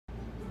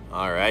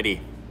Alrighty.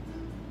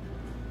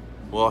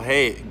 Well,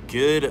 hey,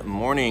 good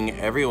morning,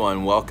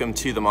 everyone. Welcome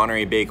to the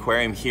Monterey Bay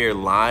Aquarium here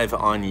live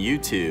on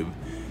YouTube.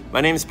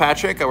 My name is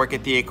Patrick. I work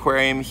at the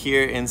aquarium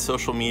here in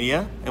social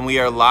media, and we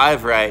are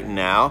live right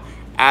now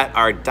at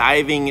our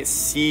diving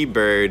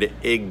seabird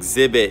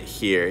exhibit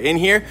here. In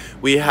here,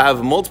 we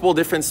have multiple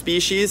different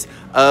species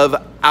of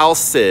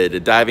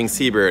alcid diving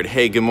seabird.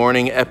 Hey, good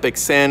morning, Epic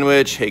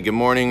Sandwich. Hey, good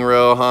morning,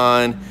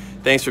 Rohan.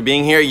 Thanks for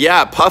being here.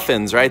 Yeah,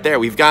 puffins right there.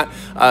 We've got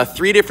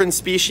 3 different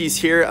species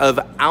here of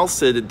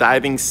alcid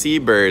diving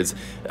seabirds.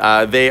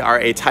 They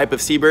are a type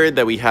of seabird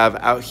that we have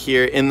out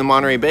here in the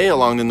Monterey Bay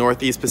along the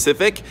Northeast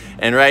Pacific.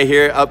 And right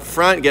here up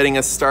front, getting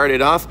us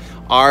started off,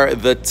 are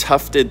the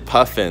tufted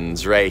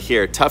puffins right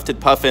here. Tufted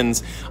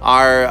puffins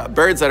are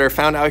birds that are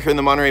found out here in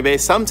the Monterey Bay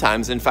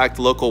sometimes. In fact,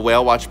 local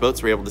whale watch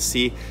boats were able to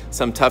see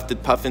some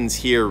tufted puffins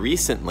here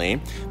recently.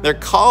 They're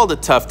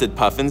called tufted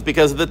puffins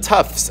because of the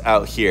tufts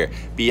out here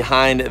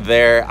behind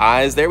their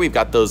eyes there. We've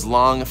got those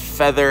long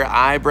feather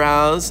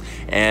eyebrows,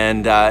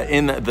 and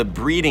in the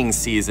breeding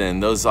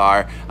season, those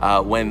are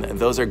when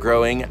those are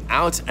growing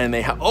out and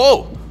they have,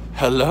 oh,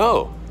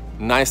 hello.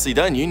 Nicely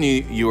done. You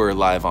knew you were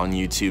live on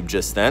YouTube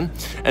just then.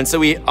 And so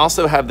we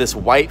also have this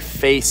white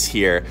face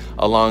here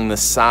along the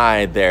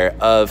side there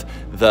of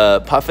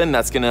the puffin.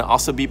 That's going to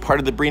also be part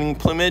of the breeding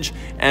plumage.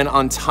 And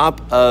on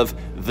top of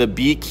the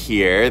beak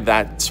here,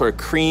 that sort of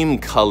cream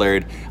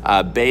colored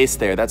base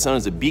there, that's known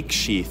as a beak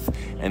sheath.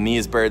 And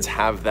these birds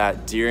have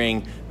that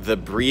during the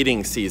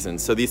breeding season.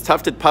 So these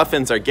tufted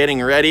puffins are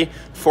getting ready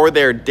for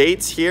their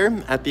dates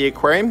here at the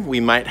aquarium. We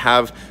might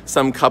have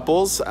some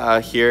couples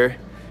here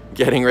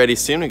getting ready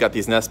soon. We got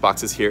these nest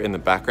boxes here in the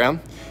background.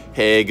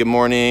 Hey, good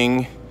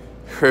morning,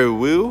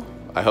 Herwoo.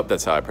 I hope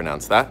that's how I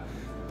pronounce that.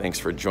 Thanks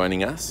for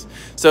joining us.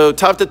 So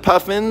tufted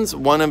puffins,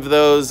 one of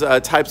those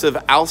types of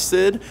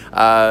alcid.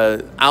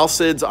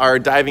 Alcids are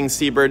diving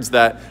seabirds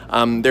that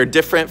they're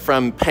different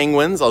from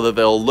penguins, although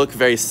they'll look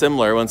very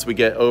similar once we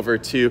get over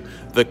to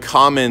the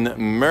common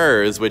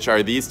murres, which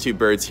are these 2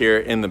 birds here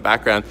in the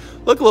background.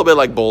 Look a little bit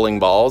like bowling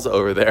balls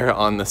over there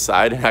on the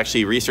side.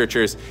 Actually,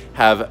 researchers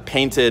have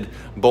painted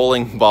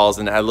bowling balls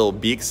and add little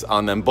beaks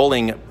on them.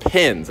 Bowling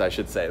pins, I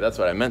should say. That's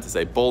what I meant to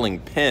say,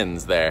 bowling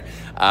pins there.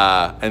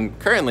 And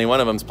currently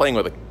one of them's playing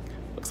with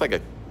looks like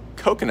a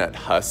coconut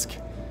husk.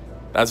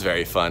 That's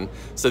very fun.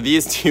 So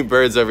these 2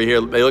 birds over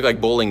here, they look like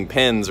bowling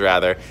pins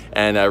rather.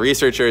 And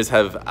researchers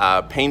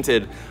have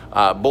painted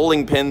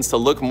bowling pins to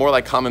look more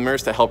like common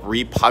murres to help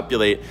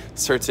repopulate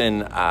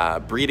certain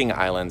breeding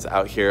islands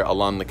out here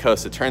along the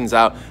coast. It turns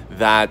out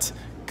that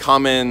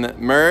common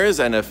murres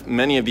and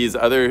many of these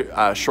other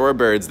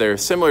shorebirds, they're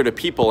similar to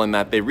people in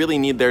that they really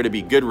need there to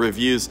be good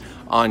reviews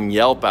on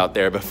Yelp out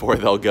there before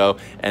they'll go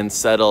and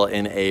settle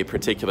in a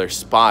particular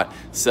spot.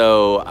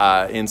 So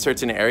in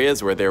certain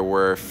areas where there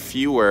were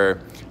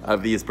fewer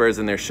of these birds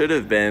than there should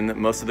have been,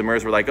 most of the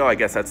murres were like, oh, I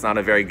guess that's not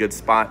a very good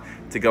spot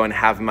to go and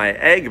have my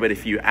egg. But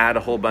if you add a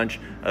whole bunch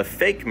of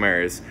fake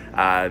murres,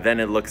 then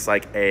it looks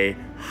like a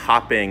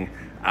hopping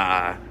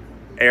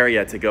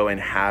area to go and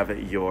have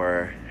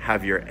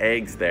your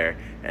eggs there.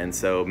 And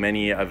so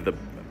many of the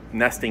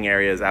nesting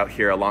areas out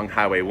here along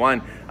Highway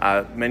 1,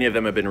 many of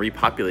them have been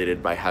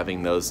repopulated by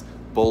having those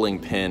bowling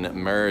pin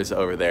murres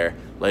over there,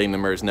 letting the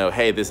murres know,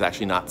 hey, this is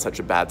actually not such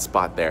a bad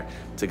spot there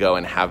to go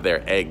and have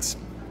their eggs.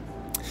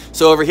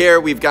 So over here,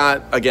 we've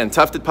got, again,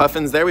 tufted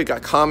puffins there. We've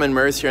got common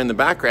murres here in the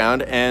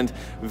background, and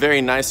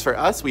very nice for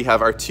us, we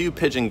have our 2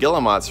 Pigeon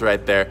Guillemots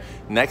right there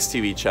next to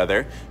each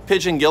other.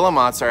 Pigeon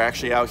Guillemots are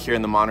actually out here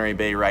in the Monterey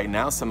Bay right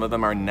now. Some of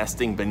them are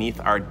nesting beneath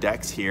our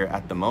decks here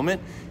at the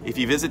moment. If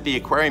you visit the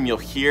aquarium, you'll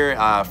hear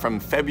from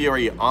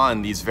February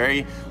on these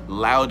very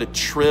loud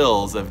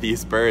trills of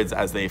these birds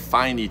as they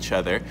find each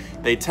other.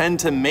 They tend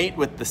to mate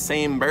with the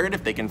same bird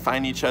if they can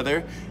find each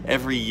other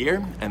every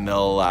year, and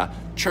they'll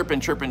chirp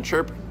and chirp and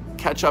chirp,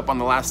 catch up on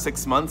the last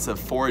 6 months of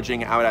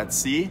foraging out at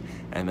sea,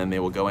 and then they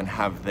will go and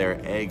have their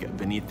egg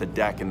beneath the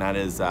deck, and that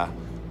is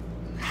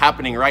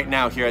happening right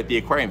now here at the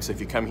aquarium. So if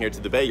you come here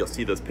to the bay, you'll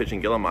see those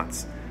Pigeon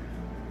Guillemots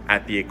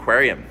at the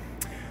aquarium.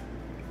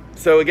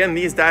 So again,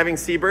 these diving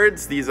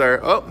seabirds, these are,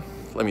 oh,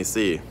 let me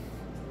see.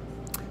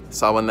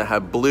 Saw one that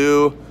had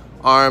blue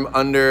arm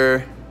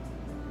under.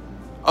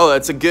 Oh,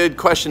 that's a good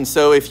question.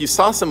 So if you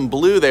saw some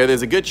blue there,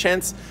 there's a good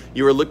chance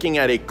you were looking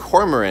at a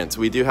cormorant.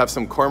 We do have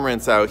some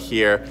cormorants out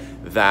here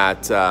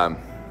that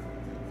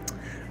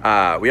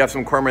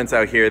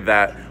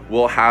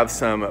will have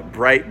some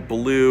bright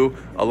blue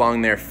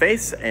along their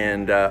face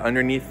and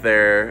underneath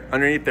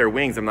their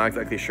wings. I'm not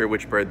exactly sure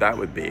which bird that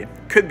would be.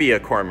 Could be a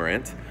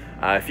cormorant.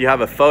 If you have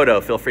a photo,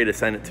 feel free to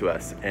send it to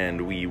us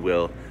and we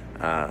will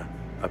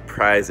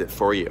appraise it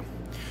for you.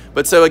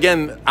 But so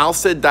again,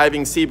 alcid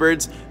diving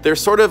seabirds, they're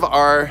sort of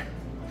our,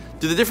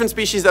 do the different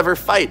species ever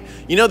fight?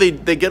 You know,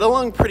 they get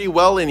along pretty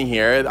well in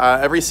here.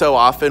 Every so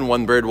often,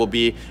 one bird will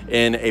be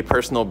in a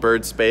personal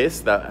bird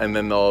space, and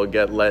then they'll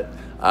get let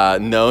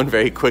known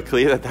very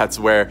quickly that that's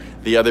where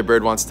the other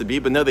bird wants to be.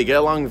 But no, they get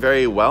along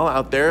very well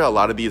out there. A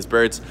lot of these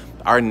birds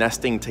are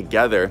nesting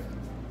together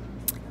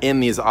in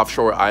these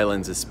offshore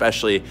islands,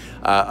 especially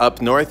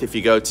up north. If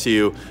you go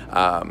to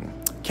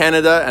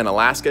Canada and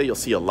Alaska, you'll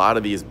see a lot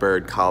of these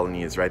bird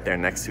colonies right there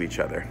next to each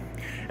other.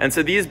 And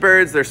so these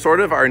birds, they're sort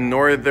of our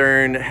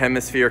northern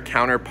hemisphere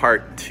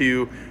counterpart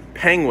to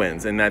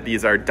penguins, in that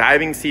these are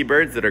diving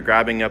seabirds that are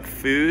grabbing up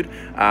food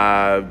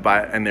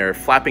and they're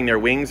flapping their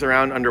wings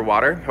around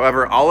underwater.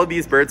 However, all of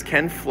these birds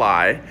can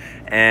fly,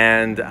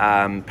 and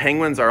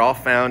penguins are all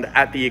found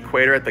at the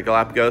equator, at the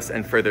Galapagos,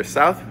 and further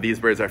south. These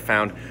birds are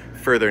found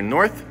further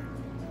north.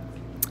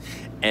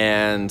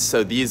 And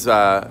so these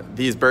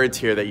birds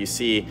here that you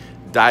see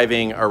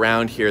diving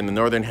around here in the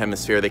northern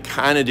hemisphere, they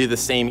kind of do the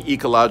same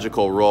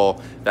ecological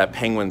role that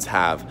penguins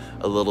have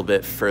a little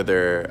bit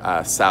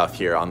further south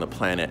here on the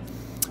planet.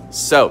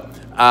 So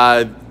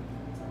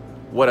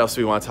what else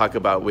do we want to talk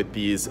about with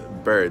these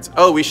birds?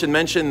 Oh, we should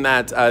mention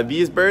that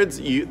these birds,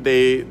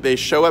 they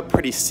show up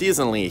pretty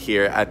seasonally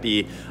here at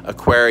the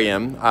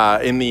aquarium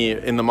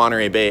in the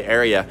Monterey Bay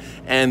area.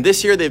 And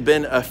this year they've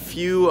been a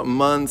few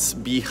months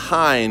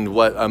behind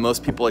what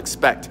most people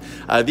expect.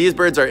 These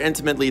birds are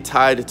intimately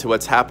tied to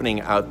what's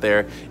happening out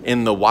there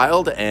in the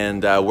wild,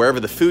 and wherever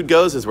the food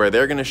goes is where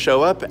they're going to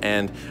show up.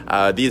 And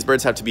these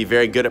birds have to be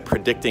very good at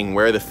predicting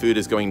where the food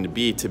is going to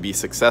be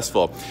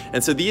successful.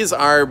 And so these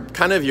are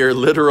kind of your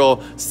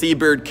literal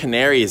seabird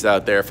canaries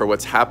out there for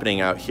what's happening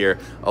out here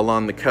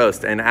along the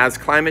coast. And as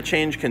climate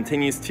change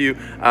continues to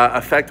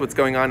affect what's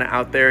going on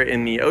out there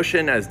in the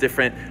ocean, as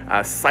different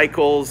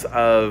cycles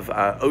of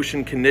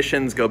ocean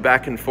conditions go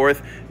back and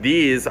forth,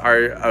 these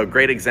are a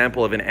great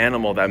example of an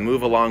animal that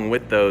move along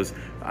with those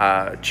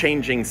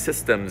changing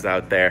systems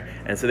out there,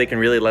 and so they can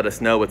really let us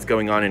know what's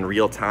going on in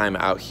real time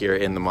out here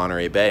in the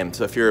Monterey Bay. And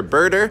so if you're a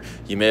birder,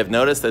 you may have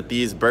noticed that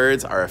these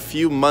birds are a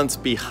few months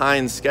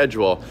behind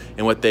schedule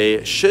in what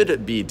they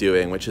should be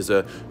doing, which is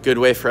a good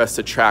way for us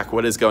to track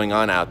what is going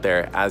on out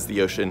there as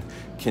the ocean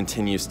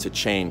continues to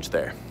change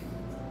there.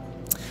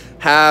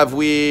 Have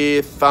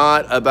we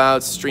thought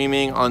about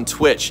streaming on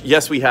Twitch?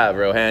 Yes, we have,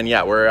 Rohan.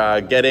 Yeah,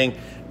 we're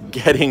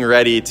getting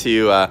ready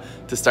to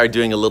start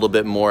doing a little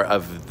bit more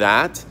of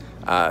that.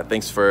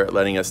 Thanks for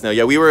letting us know.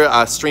 Yeah, we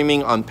were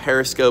streaming on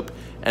Periscope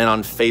and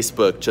on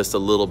Facebook just a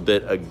little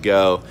bit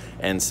ago,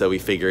 and so we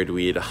figured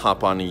we'd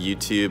hop on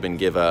YouTube and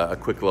give a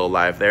quick little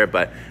live there.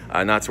 But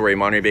not to worry,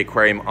 Monterey Bay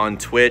Aquarium on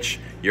Twitch.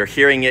 You're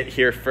hearing it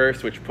here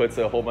first, which puts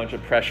a whole bunch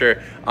of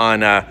pressure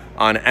on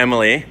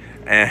Emily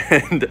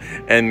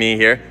and me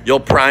here. You'll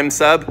Prime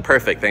sub?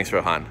 Perfect. Thanks,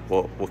 Rohan.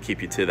 We'll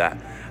keep you to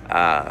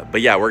that.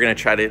 But yeah, we're gonna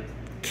try to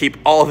keep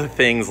all the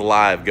things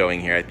live going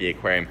here at the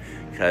aquarium,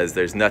 because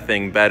there's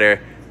nothing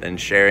better than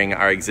sharing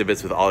our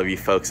exhibits with all of you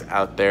folks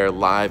out there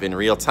live in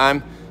real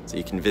time, so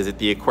you can visit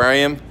the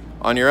aquarium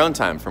on your own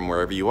time from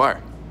wherever you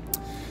are.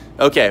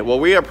 Okay, well,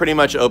 we are pretty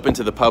much open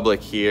to the public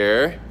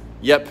here.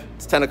 Yep,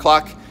 it's 10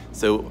 o'clock,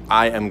 so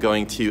I am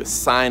going to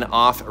sign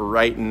off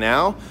right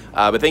now.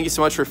 But thank you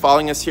so much for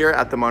following us here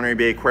at the Monterey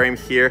Bay Aquarium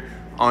here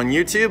on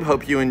YouTube.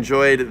 Hope you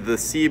enjoyed the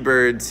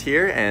seabirds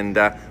here, and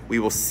we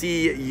will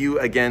see you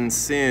again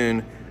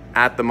soon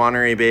at the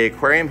Monterey Bay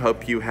Aquarium.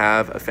 Hope you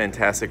have a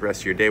fantastic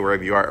rest of your day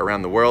wherever you are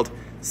around the world.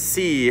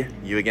 See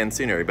you again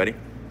soon, everybody.